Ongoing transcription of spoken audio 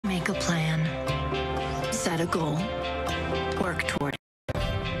a plan, set a goal, work toward it.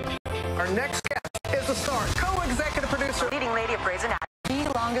 Our next guest is a star, co-executive producer, leading lady of Grey's Anatomy,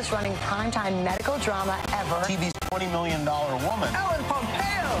 the longest-running primetime medical drama ever, TV's $20 million woman,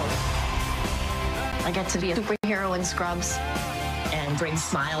 Pompeo. I get to be a superhero in Scrubs and bring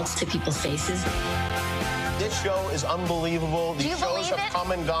smiles to people's faces. This show is unbelievable. These shows have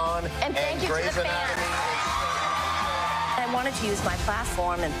come and gone. And thank you to the fans. I wanted to use my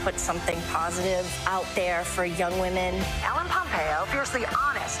platform and put something positive out there for young women. Ellen Pompeo, fiercely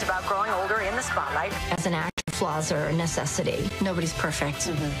honest about growing older in the spotlight. As an actor, flaws are a necessity. Nobody's perfect,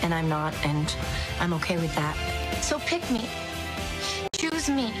 and I'm not, and I'm okay with that. So pick me, choose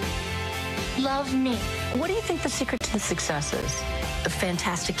me, love me. What do you think the secret to the success is? A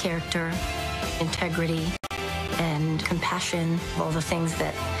fantastic character, integrity, and compassion, all the things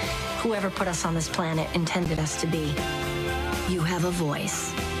that whoever put us on this planet intended us to be. You have a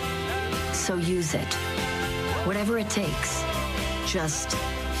voice, so use it. Whatever it takes, just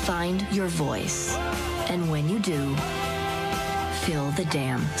find your voice. And when you do, fill the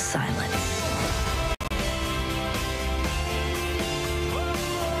damn silence.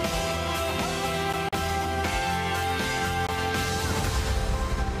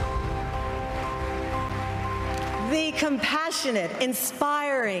 The compassionate,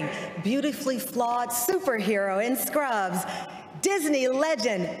 inspiring, beautifully flawed superhero in Scrubs, Disney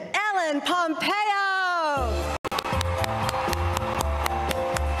legend, Ellen Pompeo!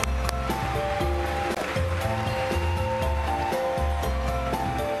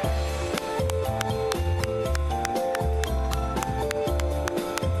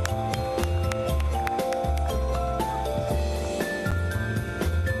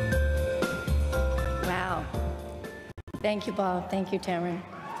 Thank you, Bob. Thank you, Tamron.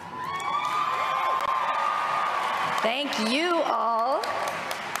 Thank you all.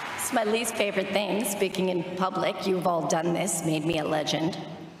 It's my least favorite thing, speaking in public. You've all done this, made me a legend.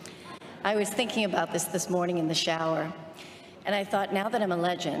 I was thinking about this morning in the shower, and I thought, now that I'm a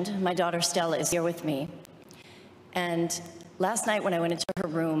legend, my daughter Stella is here with me. And last night when I went into her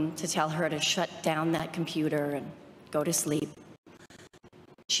room to tell her to shut down that computer and go to sleep,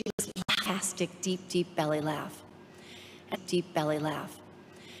 she was fantastic, deep, deep belly laugh. A deep belly laugh.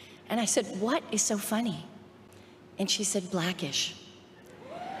 And I said, what is so funny? And she said, Blackish.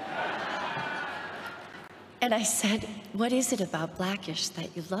 And I said, what is it about Blackish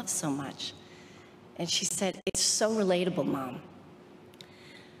that you love so much? And she said, it's so relatable, Mom.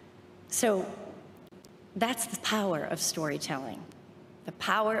 So that's the power of storytelling. The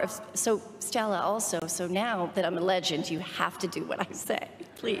power of, so Stella also, so now that I'm a legend, you have to do what I say,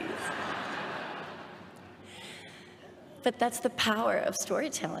 please. But that's the power of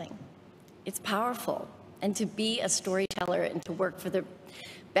storytelling. It's powerful. And to be a storyteller and to work for the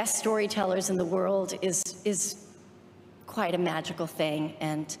best storytellers in the world is quite a magical thing.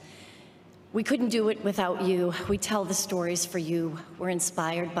 And we couldn't do it without you. We tell the stories for you. We're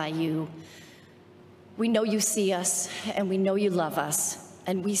inspired by you. We know you see us, and we know you love us.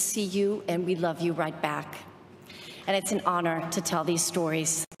 And we see you, and we love you right back. And it's an honor to tell these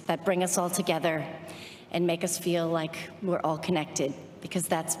stories that bring us all together and make us feel like we're all connected, because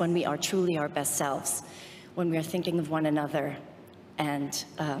that's when we are truly our best selves, when we are thinking of one another. And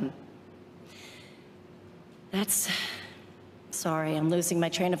sorry, I'm losing my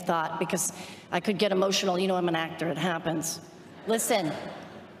train of thought because I could get emotional. You know, I'm an actor, it happens. Listen,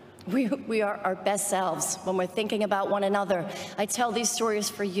 we are our best selves when we're thinking about one another. I tell these stories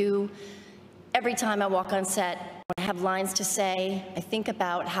for you every time I walk on set. When I have lines to say, I think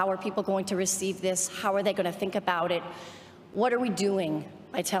about how are people going to receive this? How are they going to think about it? What are we doing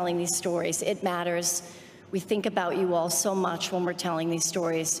by telling these stories? It matters. We think about you all so much when we're telling these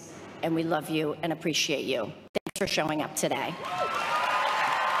stories, and we love you and appreciate you. Thanks for showing up today.